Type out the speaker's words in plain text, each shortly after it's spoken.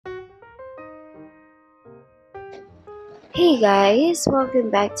Hey guys, welcome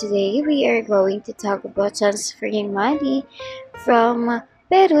back. Today we are going to talk about transferring money from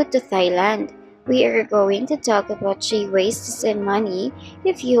Peru to Thailand. We are going to talk about 3 ways to send money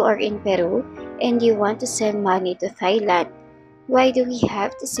if you are in Peru and you want to send money to Thailand. Why do we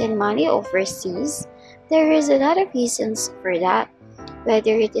have to send money overseas? There is a lot of reasons for that.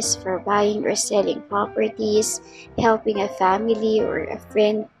 Whether it is for buying or selling properties, helping a family or a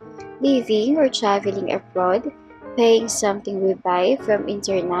friend, living or traveling abroad, paying something we buy from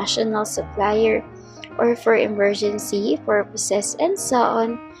international supplier, or for emergency purposes and so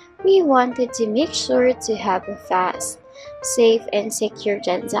on, we wanted to make sure to have a fast, safe, and secure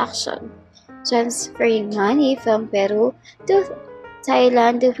transaction. Transferring money from Peru to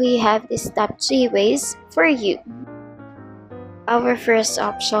Thailand, we have these top 3 ways for you. Our first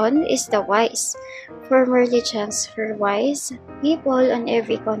option is the WISE. Formerly TransferWise, people on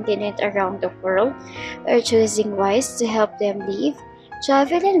every continent around the world are choosing WISE to help them live,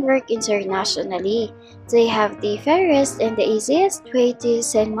 travel, and work internationally. They have the fairest and the easiest way to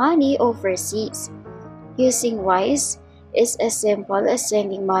send money overseas. Using WISE is as simple as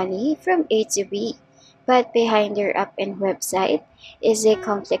sending money from A to B, but behind their app and website is a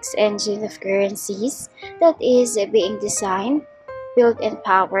complex engine of currencies that is being designed, built and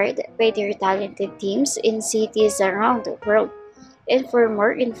powered by their talented teams in cities around the world. And for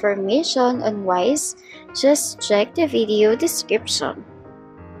more information on WISE, just check the video description.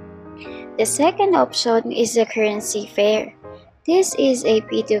 The second option is the currency fair. This is a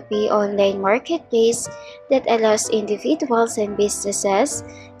P2P online marketplace that allows individuals and businesses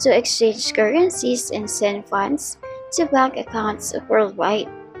to exchange currencies and send funds to bank accounts worldwide.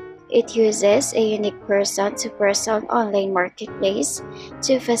 It uses a unique person-to-person online marketplace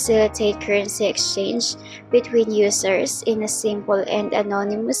to facilitate currency exchange between users in a simple and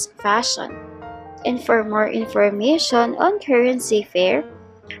anonymous fashion. And for more information on Currency Fair,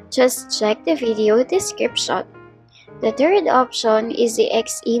 just check the video description. The third option is the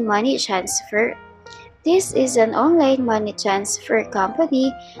XE Money Transfer. This is an online money transfer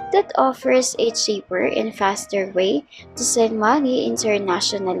company that offers a cheaper and faster way to send money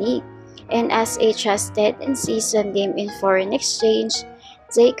internationally. And as a trusted and seasoned name in foreign exchange,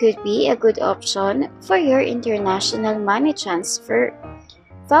 they could be a good option for your international money transfer.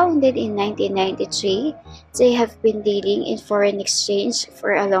 Founded in 1993, they have been leading in foreign exchange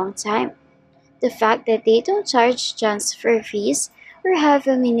for a long time. The fact that they don't charge transfer fees or have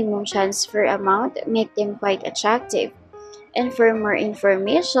a minimum transfer amount make them quite attractive. And for more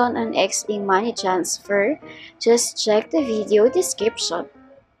information on XE Money Transfer, just check the video description.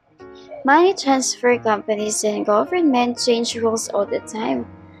 Money transfer companies and government change rules all the time.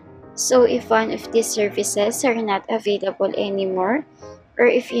 So if one of these services are not available anymore, or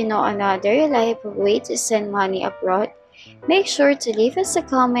if you know another reliable way to send money abroad, make sure to leave us a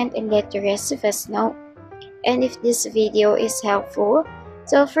comment and let the rest of us know. And if this video is helpful,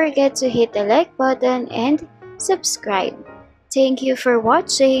 don't forget to hit the like button and subscribe. Thank you for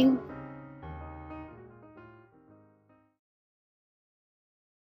watching.